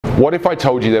What if I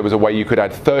told you there was a way you could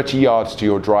add 30 yards to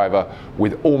your driver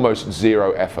with almost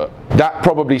zero effort? That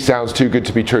probably sounds too good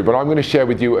to be true, but I'm going to share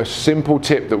with you a simple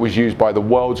tip that was used by the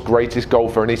world's greatest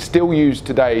golfer and is still used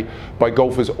today by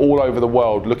golfers all over the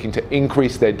world looking to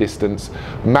increase their distance,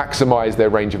 maximize their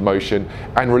range of motion,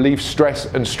 and relieve stress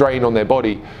and strain on their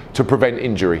body to prevent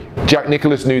injury. Jack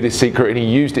Nicklaus knew this secret and he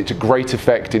used it to great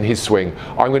effect in his swing.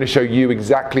 I'm going to show you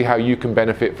exactly how you can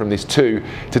benefit from this too,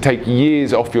 to take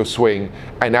years off your swing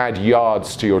and add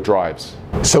yards to your drives.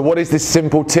 So what is this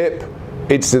simple tip?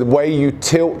 It's the way you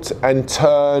tilt and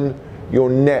turn your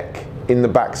neck in the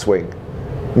backswing.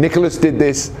 Nicklaus did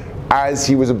this as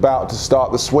he was about to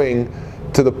start the swing,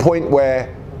 to the point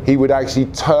where he would actually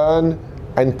turn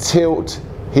and tilt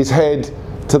his head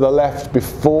to the left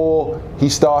before he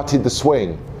started the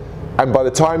swing. And by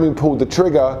the time he pulled the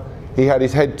trigger, he had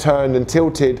his head turned and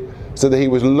tilted so that he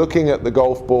was looking at the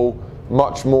golf ball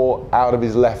much more out of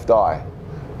his left eye.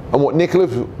 And what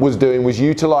Nicklaus was doing was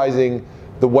utilizing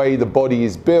the way the body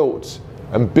is built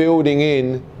and building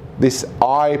in this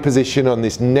eye position on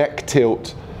this neck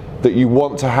tilt that you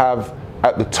want to have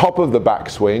at the top of the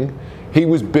backswing. He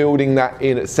was building that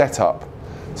in at setup.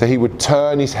 So he would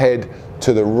turn his head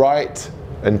to the right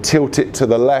and tilt it to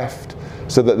the left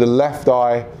so that the left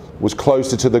eye was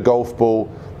closer to the golf ball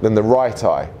than the right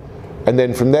eye. And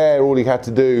then from there, all he had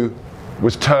to do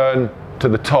was turn to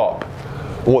the top.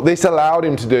 And what this allowed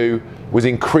him to do was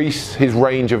increase his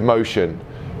range of motion,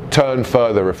 turn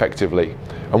further effectively.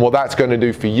 And what that's going to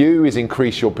do for you is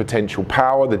increase your potential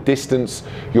power, the distance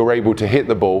you're able to hit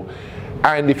the ball.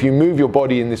 And if you move your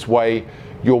body in this way,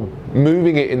 you're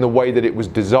moving it in the way that it was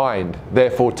designed,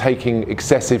 therefore taking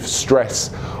excessive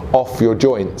stress off your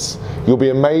joints. You'll be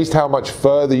amazed how much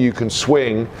further you can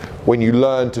swing when you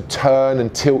learn to turn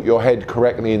and tilt your head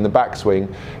correctly in the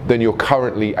backswing than you're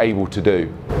currently able to do.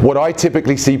 What I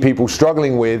typically see people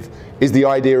struggling with is the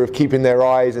idea of keeping their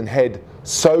eyes and head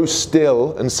so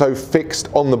still and so fixed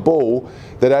on the ball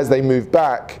that as they move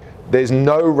back, there's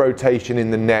no rotation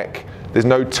in the neck, there's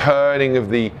no turning of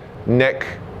the neck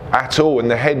at all, and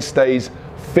the head stays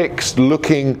fixed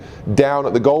looking down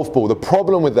at the golf ball. The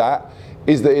problem with that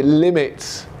is that it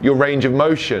limits your range of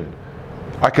motion.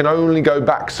 I can only go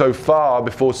back so far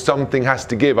before something has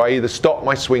to give. I either stop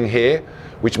my swing here,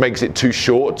 which makes it too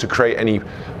short to create any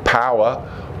power,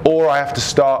 or I have to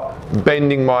start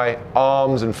bending my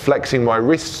arms and flexing my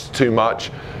wrists too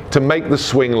much to make the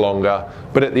swing longer,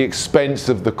 but at the expense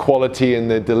of the quality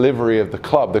and the delivery of the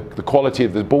club. The quality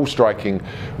of the ball striking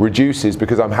reduces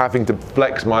because I'm having to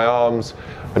flex my arms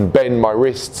and bend my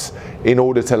wrists in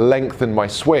order to lengthen my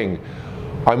swing.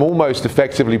 I'm almost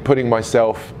effectively putting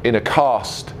myself in a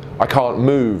cast. I can't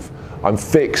move. I'm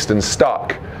fixed and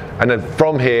stuck. And then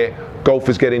from here,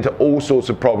 golfers get into all sorts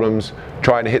of problems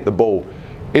trying to hit the ball.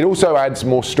 It also adds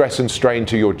more stress and strain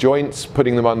to your joints,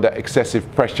 putting them under excessive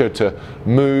pressure to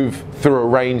move through a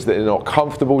range that they're not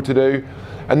comfortable to do.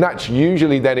 And that's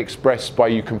usually then expressed by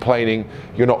you complaining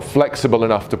you're not flexible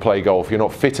enough to play golf, you're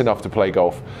not fit enough to play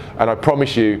golf. And I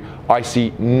promise you, I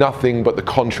see nothing but the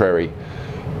contrary.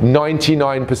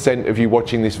 99% of you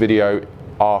watching this video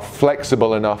are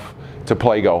flexible enough to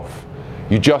play golf.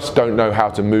 You just don't know how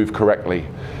to move correctly.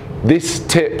 This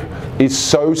tip is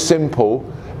so simple,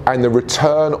 and the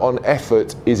return on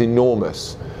effort is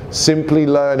enormous. Simply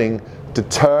learning to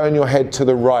turn your head to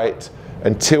the right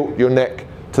and tilt your neck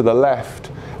to the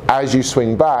left as you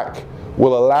swing back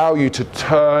will allow you to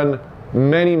turn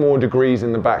many more degrees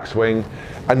in the backswing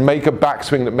and make a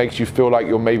backswing that makes you feel like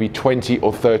you're maybe 20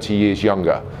 or 30 years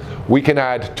younger. We can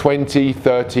add 20,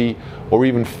 30, or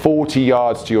even 40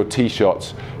 yards to your tee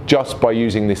shots just by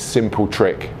using this simple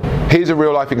trick. Here's a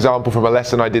real life example from a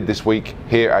lesson I did this week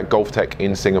here at GOLFTEC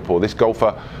in Singapore. This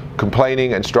golfer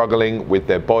complaining and struggling with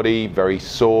their body, very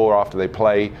sore after they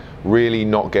play, really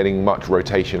not getting much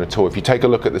rotation at all. If you take a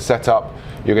look at the setup,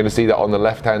 you're going to see that on the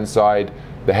left hand side,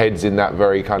 the head's in that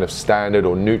very kind of standard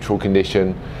or neutral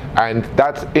condition, and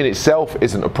that in itself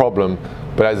isn't a problem,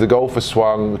 but as the golfer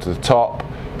swung to the top,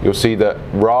 you'll see that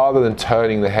rather than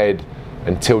turning the head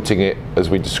and tilting it as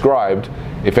we described,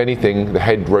 if anything, the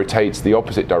head rotates the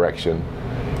opposite direction.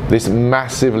 This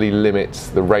massively limits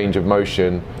the range of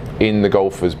motion in the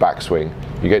golfer's backswing.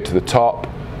 You get to the top,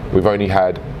 we've only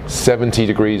had 70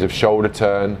 degrees of shoulder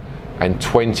turn and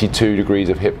 22 degrees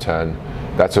of hip turn.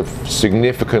 That's a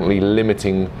significantly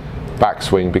limiting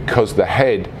backswing because the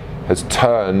head has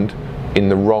turned in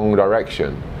the wrong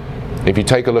direction. If you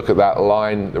take a look at that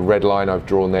line, the red line I've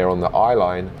drawn there on the eye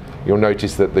line, you'll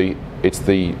notice that it's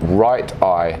the right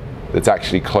eye that's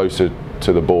actually closer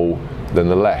to the ball than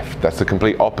the left. That's the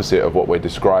complete opposite of what we're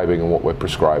describing and what we're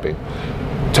prescribing.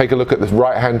 Take a look at the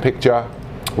right hand picture.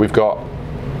 we've got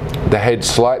the head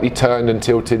slightly turned and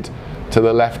tilted to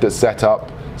the left at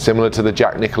setup, similar to the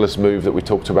Jack Nicklaus move that we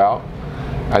talked about.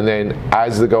 And then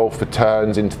as the golfer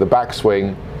turns into the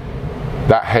backswing,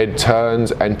 that head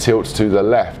turns and tilts to the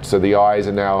left. So the eyes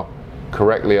are now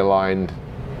correctly aligned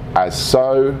as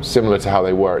so, similar to how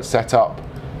they were at setup.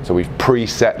 So we've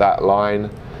preset that line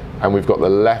and we've got the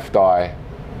left eye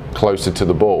closer to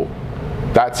the ball.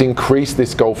 That's increased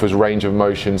this golfer's range of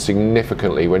motion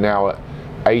significantly. We're now at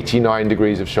 89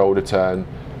 degrees of shoulder turn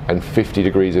and 50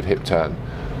 degrees of hip turn.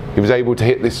 He was able to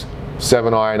hit this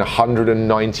 7-iron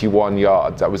 191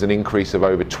 yards. That was an increase of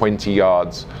over 20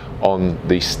 yards on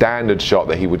the standard shot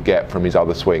that he would get from his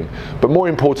other swing. But more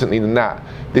importantly than that,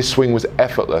 this swing was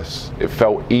effortless. It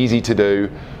felt easy to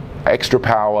do, extra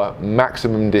power,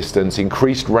 maximum distance,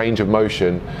 increased range of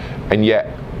motion, and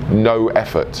yet no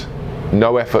effort.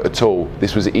 No effort at all.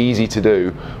 This was easy to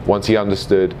do once he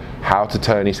understood how to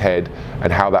turn his head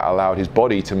and how that allowed his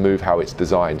body to move how it's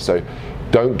designed. So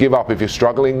don't give up. If you're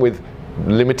struggling with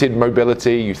limited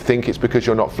mobility, you think it's because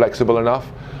you're not flexible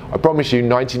enough, I promise you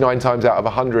 99 times out of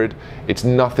 100, it's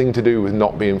nothing to do with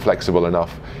not being flexible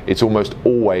enough. It's almost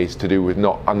always to do with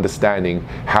not understanding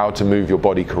how to move your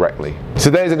body correctly. So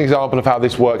there's an example of how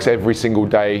this works every single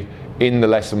day in the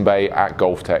lesson bay at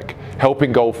GOLFTEC,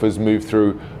 helping golfers move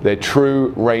through their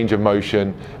true range of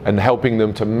motion and helping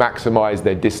them to maximize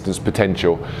their distance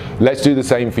potential. Let's do the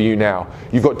same for you now.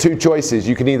 You've got two choices.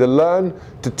 You can either learn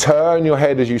to turn your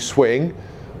head as you swing,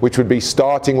 which would be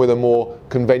starting with a more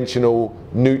conventional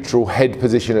neutral head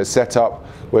position at setup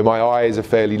where my eyes are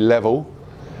fairly level,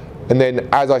 and then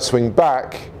as I swing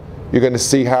back, you're going to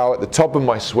see how at the top of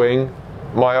my swing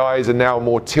my eyes are now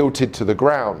more tilted to the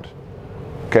ground.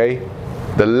 Okay,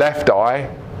 the left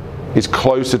eye is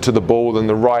closer to the ball than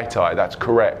the right eye. That's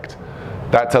correct.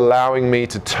 That's allowing me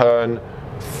to turn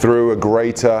through a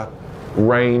greater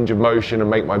range of motion and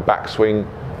make my backswing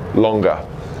longer.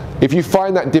 If you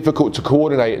find that difficult to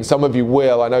coordinate, and some of you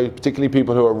will, I know particularly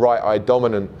people who are right eye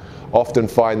dominant often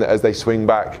find that as they swing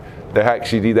back, their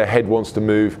head wants to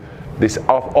move this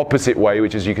opposite way,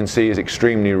 which as you can see is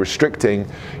extremely restricting.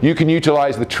 You can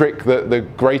utilize the trick that the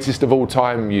greatest of all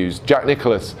time used. Jack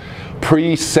Nicklaus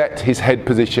preset his head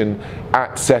position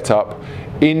at setup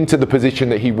into the position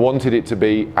that he wanted it to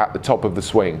be at the top of the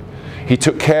swing. He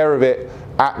took care of it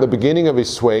at the beginning of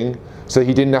his swing so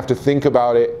he didn't have to think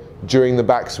about it during the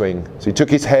backswing. So he took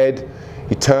his head,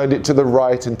 he turned it to the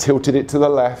right and tilted it to the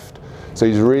left. So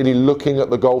he's really looking at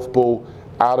the golf ball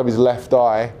out of his left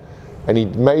eye, and he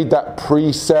made that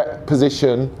preset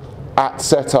position at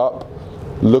setup,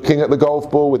 looking at the golf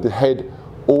ball with the head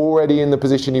already in the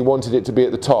position he wanted it to be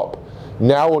at the top.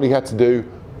 Now all he had to do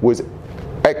was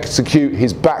execute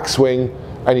his backswing,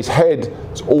 and his head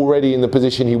is already in the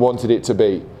position he wanted it to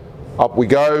be. Up we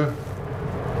go.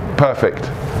 Perfect.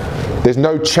 There's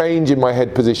no change in my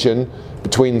head position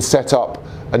between setup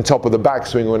and top of the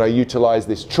backswing when I utilize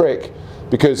this trick,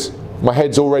 because my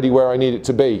head's already where I need it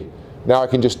to be. Now I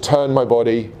can just turn my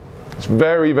body. It's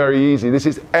very, very easy. This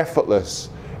is effortless.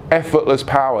 Effortless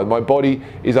power. My body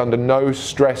is under no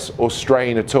stress or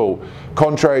strain at all.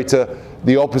 Contrary to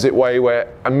the opposite way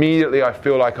where immediately I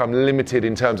feel like I'm limited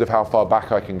in terms of how far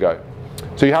back I can go.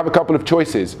 So you have a couple of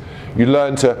choices. You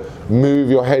learn to move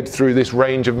your head through this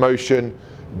range of motion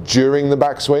during the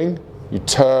backswing. You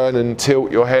turn and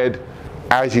tilt your head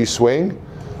as you swing.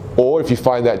 Or if you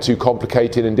find that too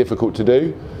complicated and difficult to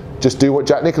do, just do what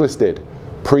Jack Nicklaus did.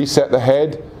 Preset the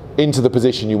head into the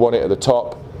position you want it at the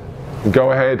top.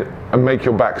 Go ahead and make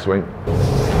your backswing.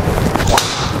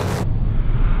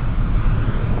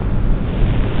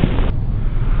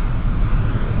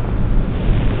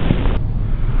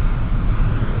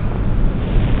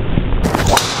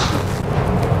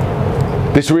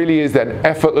 This really is an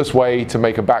effortless way to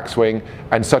make a backswing,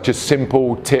 and such a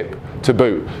simple tip to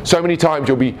boot. So many times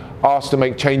you'll be asked to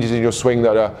make changes in your swing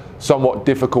that are somewhat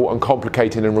difficult and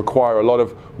complicated and require a lot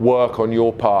of work on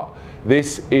your part.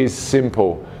 This is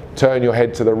simple. Turn your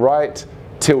head to the right,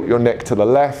 tilt your neck to the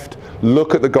left,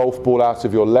 look at the golf ball out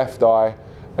of your left eye,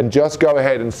 and just go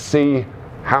ahead and see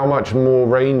how much more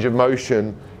range of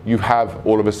motion you have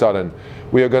all of a sudden.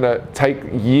 We are going to take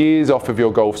years off of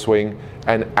your golf swing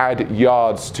and add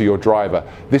yards to your driver.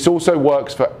 This also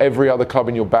works for every other club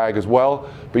in your bag as well,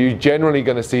 but you're generally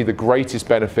going to see the greatest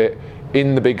benefit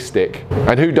in the big stick.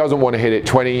 And who doesn't want to hit it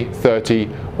 20, 30,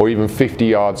 or even 50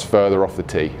 yards further off the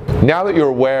tee? Now that you're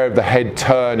aware of the head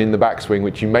turn in the backswing,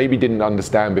 which you maybe didn't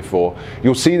understand before,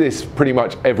 you'll see this pretty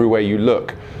much everywhere you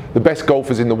look. The best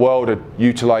golfers in the world are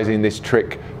utilizing this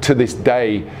trick to this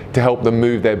day to help them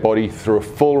move their body through a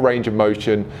full range of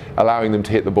motion, allowing them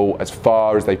to hit the ball as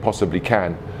far as they possibly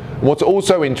can. And what's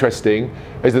also interesting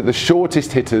is that the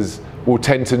shortest hitters will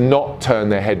tend to not turn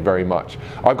their head very much.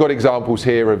 I've got examples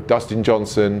here of Dustin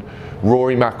Johnson,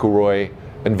 Rory McIlroy,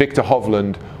 and Victor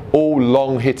Hovland, all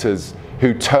long hitters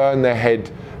who turn their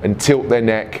head and tilt their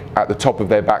neck at the top of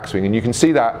their backswing. And you can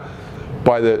see that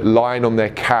by the line on their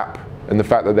cap and the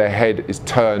fact that their head is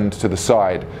turned to the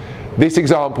side. This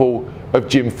example of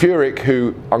Jim Furyk,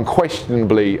 who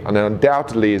unquestionably and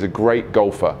undoubtedly is a great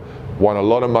golfer, won a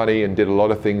lot of money and did a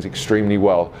lot of things extremely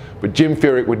well. But Jim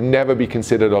Furyk would never be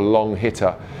considered a long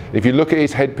hitter. If you look at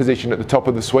his head position at the top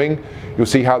of the swing, you'll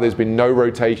see how there's been no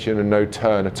rotation and no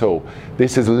turn at all.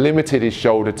 This has limited his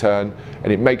shoulder turn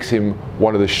and it makes him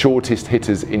one of the shortest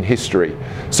hitters in history.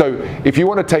 So if you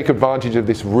want to take advantage of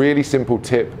this really simple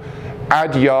tip,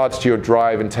 add yards to your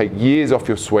drive and take years off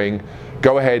your swing,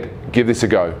 go ahead, give this a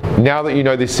go. Now that you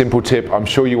know this simple tip, I'm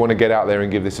sure you want to get out there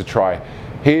and give this a try.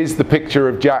 Here's the picture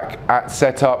of Jack at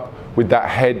setup with that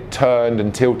head turned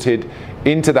and tilted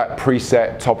into that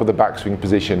preset top of the backswing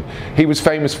position. He was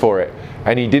famous for it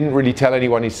and he didn't really tell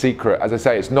anyone his secret. As I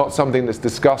say, it's not something that's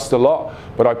discussed a lot,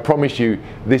 but I promise you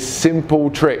this simple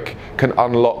trick can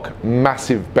unlock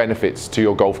massive benefits to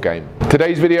your golf game.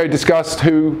 Today's video discussed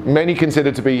who many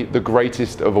consider to be the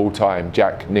greatest of all time,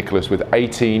 Jack Nicklaus, with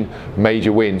 18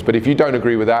 major wins. But if you don't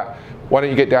agree with that, why don't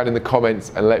you get down in the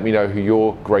comments and let me know who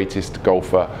your greatest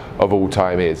golfer of all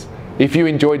time is. If you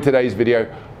enjoyed today's video,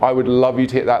 I would love you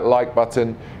to hit that like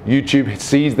button. YouTube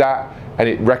sees that and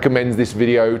it recommends this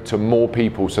video to more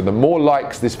people. So the more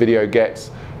likes this video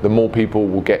gets, the more people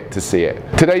will get to see it.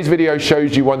 Today's video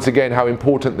shows you once again how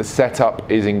important the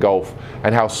setup is in golf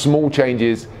and how small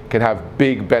changes can have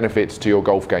big benefits to your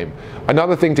golf game.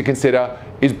 Another thing to consider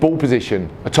is ball position,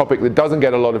 a topic that doesn't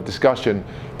get a lot of discussion,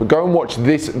 but go and watch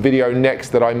this video next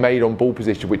that I made on ball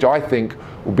position, which I think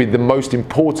will be the most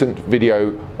important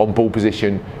video on ball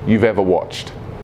position you've ever watched.